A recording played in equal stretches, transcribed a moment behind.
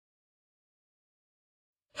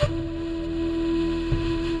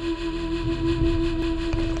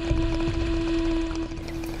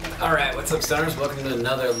Alright, what's up, stoners? Welcome to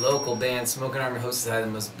another local band, Smokeout. I'm your host, the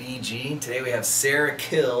most BG. Today we have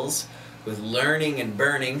SarahKills with Learning and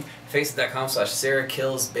Burning.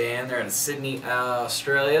 Facebook.com/SarahKills Band. They're out of Sydney,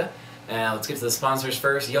 Australia. Let's get to the sponsors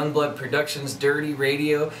first. Youngblood Productions, Dirty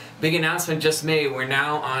Radio. Big announcement just made. We're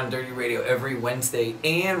now on Dirty Radio every Wednesday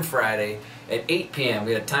and Friday at 8 p.m.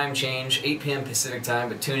 We had a time change, 8 p.m. Pacific time,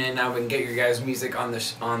 but tune in now. We can get your guys' music on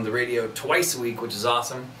the radio twice a week, which is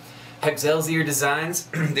awesome. Hexelsier Designs.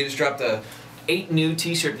 They just dropped 8 new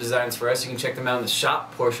t-shirt designs for us. You can check them out in the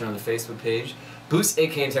shop portion of the Facebook page. Boost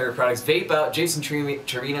aka Integra Products, Vape Out, Jason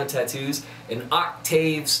Trevino Tattoos, and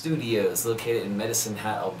Octave Studios, located in Medicine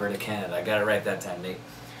Hat, Alberta, Canada. I got it right that time, Nate.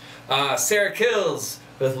 SarahKills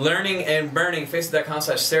with Learning and Burning.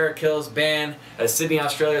 Facebook.com/SarahKills Band out of Sydney,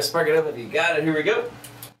 Australia. Spark it up if you got it. Here we go.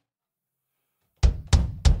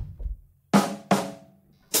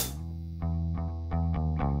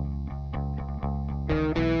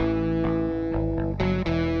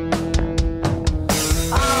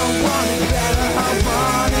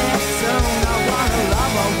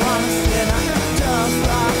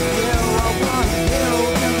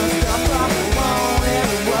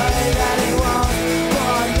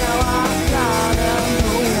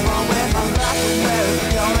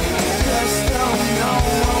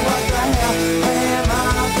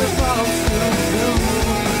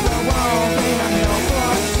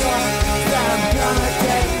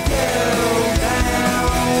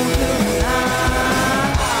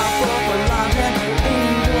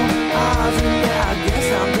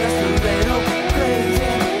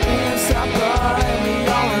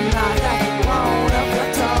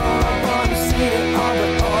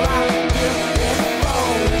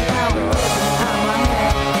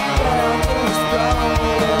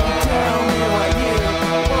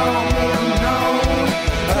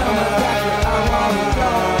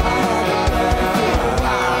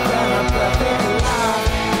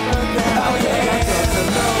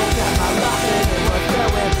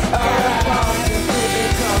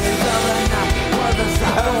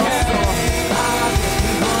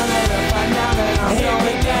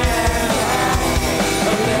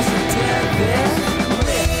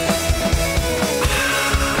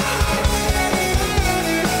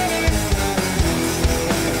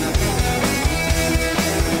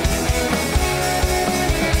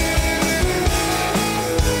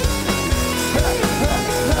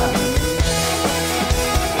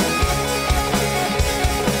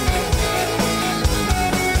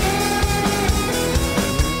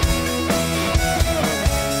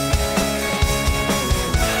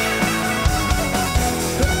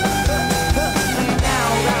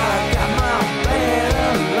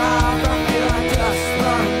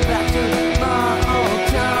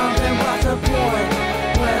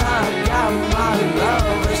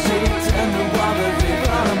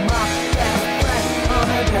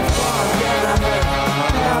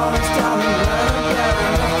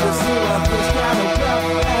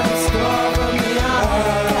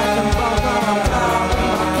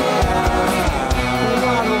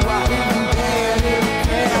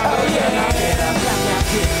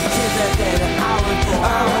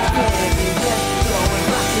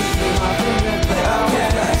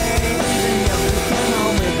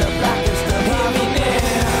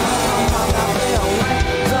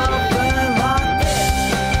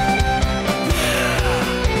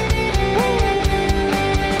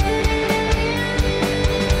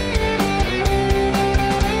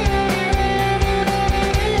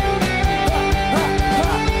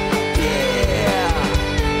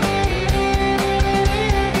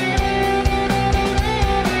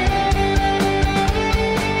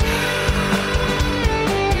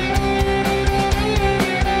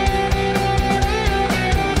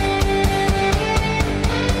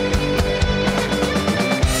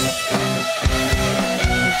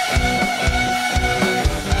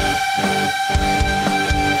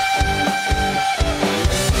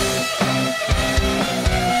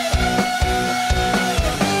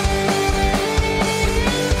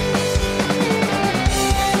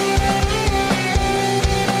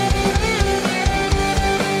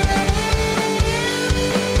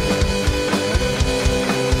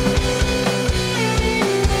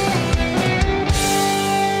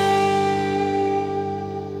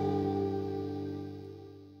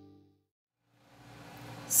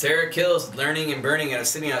 SarahKills, Learning and Burning out of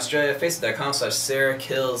Sydney, Australia.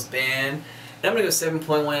 Facebook.com/SarahKills Band. And I'm going to go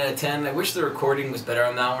 7.1 out of 10. I wish the recording was better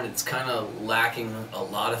on that one. It's kind of lacking a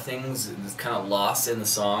lot of things. It's kind of lost in the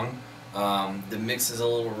song. The mix is a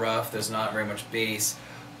little rough. There's not very much bass.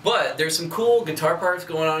 But there's some cool guitar parts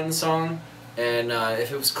going on in the song, and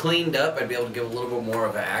if it was cleaned up, I'd be able to give a little bit more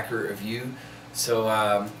of an accurate review. So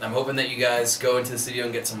I'm hoping that you guys go into the studio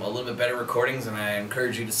and get a little bit better recordings, and I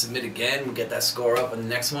encourage you to submit again. We'll get that score up on the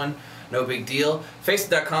next one. No big deal.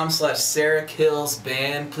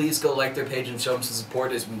 Facebook.com/SarahKills Please go like their page and show them some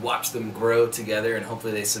support as we watch them grow together, and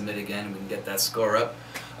hopefully they submit again and we can get that score up.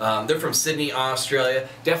 They're from Sydney, Australia.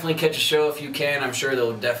 Definitely catch a show if you can. I'm sure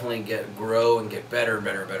they'll definitely grow and get better and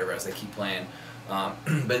better and better as they keep playing.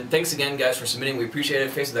 But thanks again, guys, for submitting. We appreciate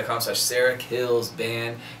it. Facebook.com/SarahKills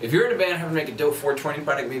If you're in a band having to make a dope 420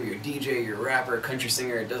 product, maybe you're a DJ, you're a rapper, a country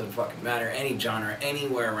singer, it doesn't fucking matter. Any genre,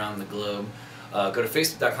 anywhere around the globe. Go to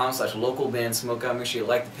Facebook.com/localbandsmokeout. Make sure you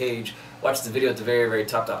like the page. Watch the video at the very, very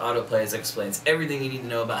top. The autoplay that explains everything you need to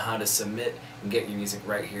know about how to submit and get your music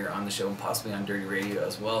right here on the show and possibly on Dirty Radio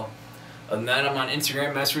as well. Other than that, I'm on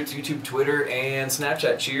Instagram, Masterroots, YouTube, Twitter, and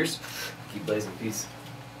Snapchat. Cheers. Keep blazing. Peace.